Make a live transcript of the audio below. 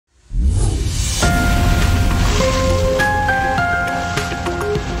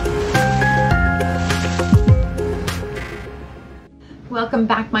Welcome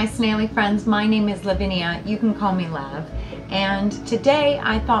back, my snaily friends. My name is Lavinia. You can call me Lav. And today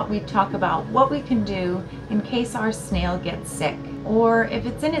I thought we'd talk about what we can do in case our snail gets sick, or if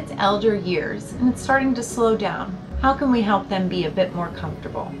it's in its elder years and it's starting to slow down. How can we help them be a bit more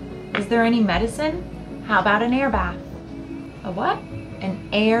comfortable? Is there any medicine? How about an air bath? A what? An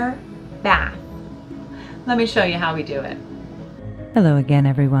air bath. Let me show you how we do it. Hello again,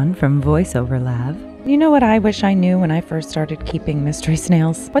 everyone, from VoiceOver Lav. You know what I wish I knew when I first started keeping mystery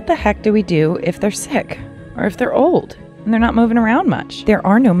snails? What the heck do we do if they're sick? Or if they're old and they're not moving around much? There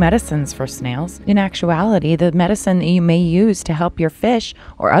are no medicines for snails. In actuality, the medicine that you may use to help your fish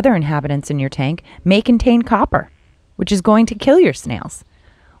or other inhabitants in your tank may contain copper, which is going to kill your snails.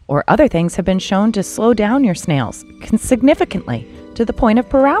 Or other things have been shown to slow down your snails significantly to the point of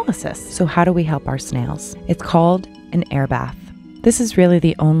paralysis. So how do we help our snails? It's called an air bath. This is really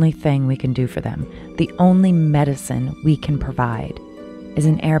the only thing we can do for them. The only medicine we can provide is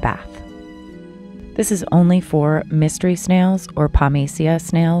an air bath. This is only for mystery snails or Pomecea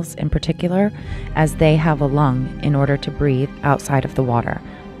snails in particular, as they have a lung in order to breathe outside of the water.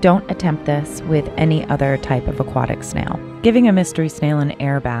 Don't attempt this with any other type of aquatic snail. Giving a mystery snail an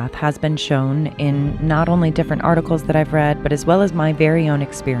air bath has been shown in not only different articles that I've read, but as well as my very own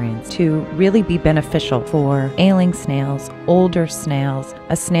experience to really be beneficial for ailing snails, older snails,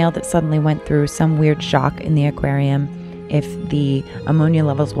 a snail that suddenly went through some weird shock in the aquarium. If the ammonia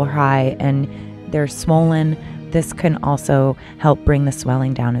levels were high and they're swollen, this can also help bring the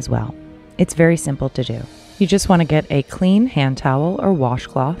swelling down as well. It's very simple to do. You just want to get a clean hand towel or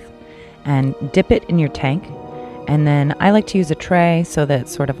washcloth and dip it in your tank. And then I like to use a tray so that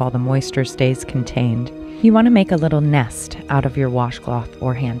sort of all the moisture stays contained. You want to make a little nest out of your washcloth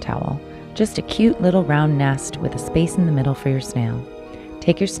or hand towel. Just a cute little round nest with a space in the middle for your snail.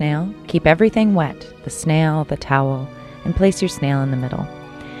 Take your snail, keep everything wet, the snail, the towel, and place your snail in the middle.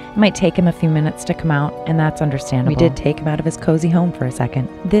 It might take him a few minutes to come out, and that's understandable. We did take him out of his cozy home for a second.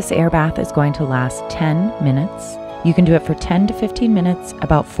 This air bath is going to last 10 minutes. You can do it for 10 to 15 minutes,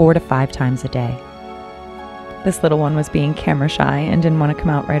 about 4 to 5 times a day. This little one was being camera shy and didn't want to come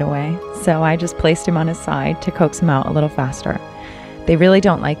out right away, so I just placed him on his side to coax him out a little faster. They really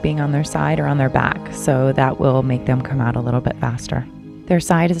don't like being on their side or on their back, so that will make them come out a little bit faster. Their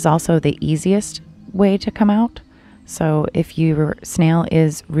side is also the easiest way to come out. So if your snail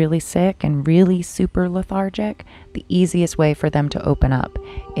is really sick and really super lethargic, the easiest way for them to open up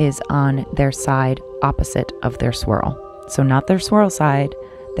is on their side opposite of their swirl. So not their swirl side,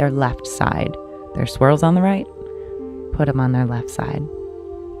 their left side. Their swirl's on the right, put them on their left side.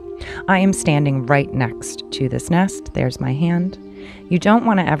 I am standing right next to this nest. There's my hand. You don't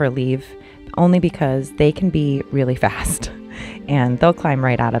want to ever leave, only because they can be really fast and they'll climb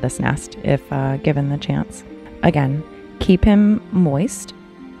right out of this nest if given the chance. Again, keep him moist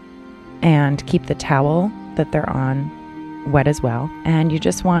and keep the towel that they're on wet as well. And you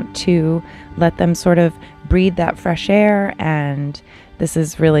just want to let them sort of breathe that fresh air, and this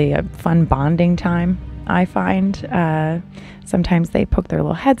is really a fun bonding time, I find. Sometimes they poke their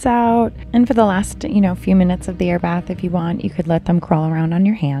little heads out, and for the last few minutes of the air bath, if you want, you could let them crawl around on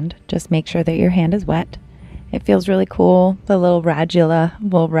your hand. Just make sure that your hand is wet. It feels really cool. The little radula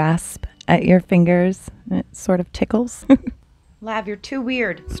will rasp at your fingers. It sort of tickles. Lav, you're too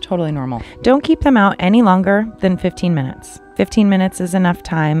weird. It's totally normal. Don't keep them out any longer than 15 minutes. 15 minutes is enough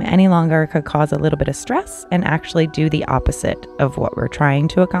time. Any longer could cause a little bit of stress and actually do the opposite of what we're trying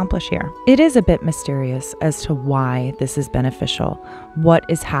to accomplish here. It is a bit mysterious as to why this is beneficial, what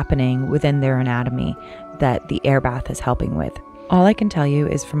is happening within their anatomy that the air bath is helping with. All I can tell you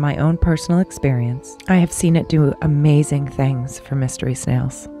is from my own personal experience, I have seen it do amazing things for mystery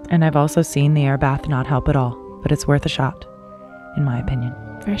snails. And I've also seen the air bath not help at all, but it's worth a shot, in my opinion.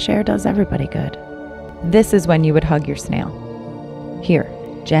 Fresh air does everybody good. This is when you would hug your snail. Here,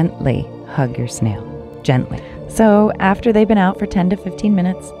 gently hug your snail, gently. So after they've been out for 10 to 15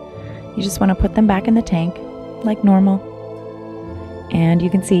 minutes, you just want to put them back in the tank like normal. And you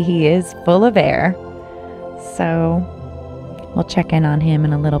can see he is full of air. So we'll check in on him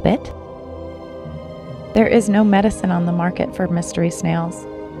in a little bit. There is no medicine on the market for mystery snails.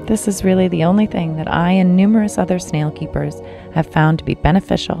 This is really the only thing that I and numerous other snail keepers have found to be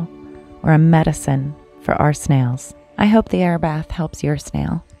beneficial or a medicine for our snails. I hope the air bath helps your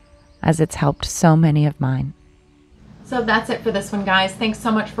snail, as it's helped so many of mine. So that's it for this one, guys. Thanks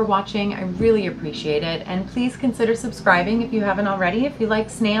so much for watching. I really appreciate it. And please consider subscribing if you haven't already. If you like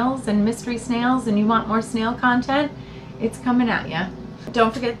snails and mystery snails and you want more snail content, it's coming at you.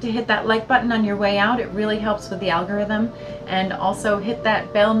 Don't forget to hit that like button on your way out. It really helps with the algorithm. And also hit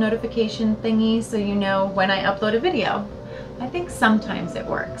that bell notification thingy so you know when I upload a video. I think sometimes it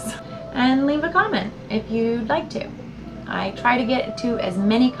works. And leave a comment if you'd like to. I try to get to as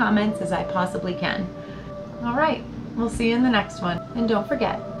many comments as I possibly can. All right, we'll see you in the next one. And don't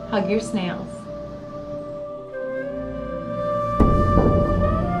forget, hug your snails.